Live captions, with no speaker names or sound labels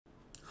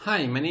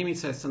Hi, my name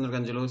is Alessandro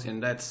Gangelosi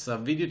and that's a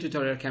video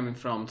tutorial coming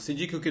from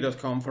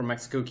cgcookie.com for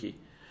Max Cookie.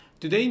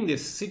 Today in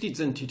this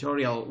citizen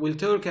tutorial we'll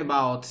talk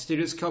about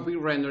stereoscopic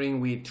rendering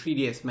with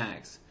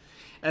 3dsmax.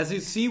 As you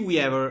see, we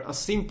have a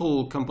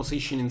simple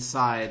composition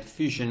inside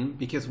Fusion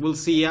because we'll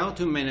see how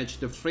to manage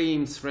the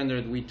frames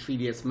rendered with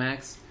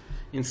 3dsmax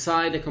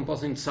inside the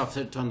compositing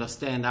software to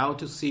understand how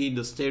to see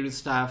the stereo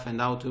stuff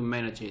and how to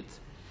manage it.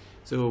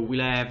 So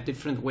we'll have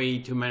different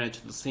ways to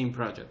manage the same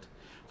project.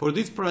 For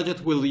this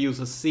project, we'll use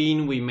a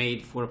scene we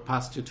made for a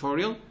past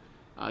tutorial.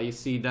 You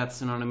see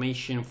that's an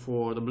animation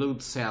for the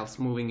blood cells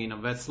moving in a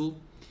vessel.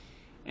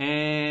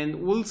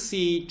 And we'll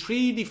see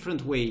three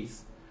different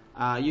ways.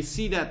 You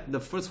see that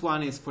the first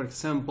one is, for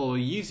example,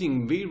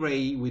 using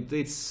V-Ray with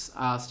its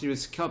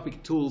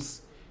stereoscopic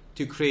tools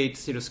to create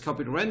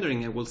stereoscopic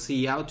rendering, and we'll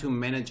see how to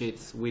manage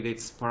it with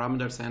its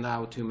parameters and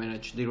how to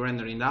manage the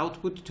rendering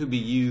output to be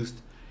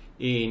used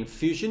in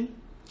Fusion.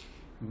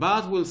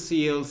 But we'll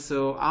see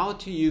also how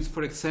to use,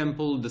 for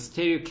example, the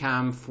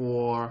Stereocam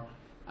for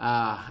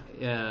a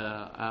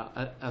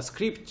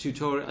script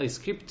tutorial, a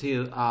script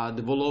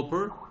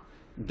developer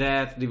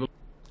that develops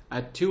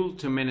a tool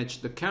to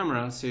manage the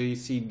camera. So you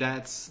see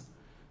that's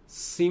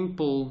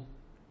simple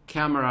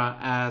camera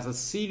as a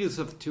series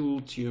of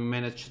tools to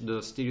manage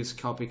the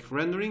stereoscopic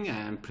rendering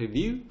and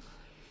preview.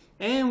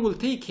 And we'll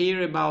take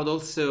care about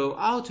also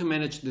how to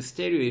manage the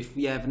stereo if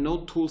we have no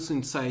tools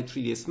inside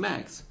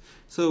 3dsmax.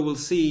 So we'll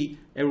see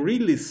a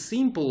really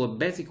simple,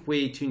 basic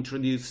way to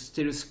introduce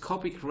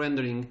stereoscopic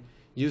rendering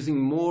using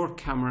more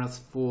cameras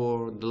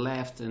for the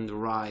left and the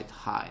right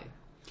eye.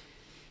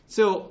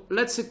 So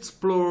let's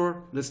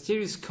explore the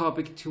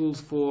stereoscopic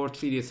tools for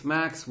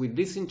 3dsmax with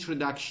this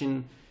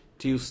introduction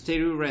to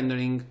stereo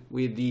rendering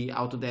with the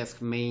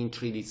Autodesk main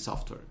 3D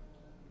software.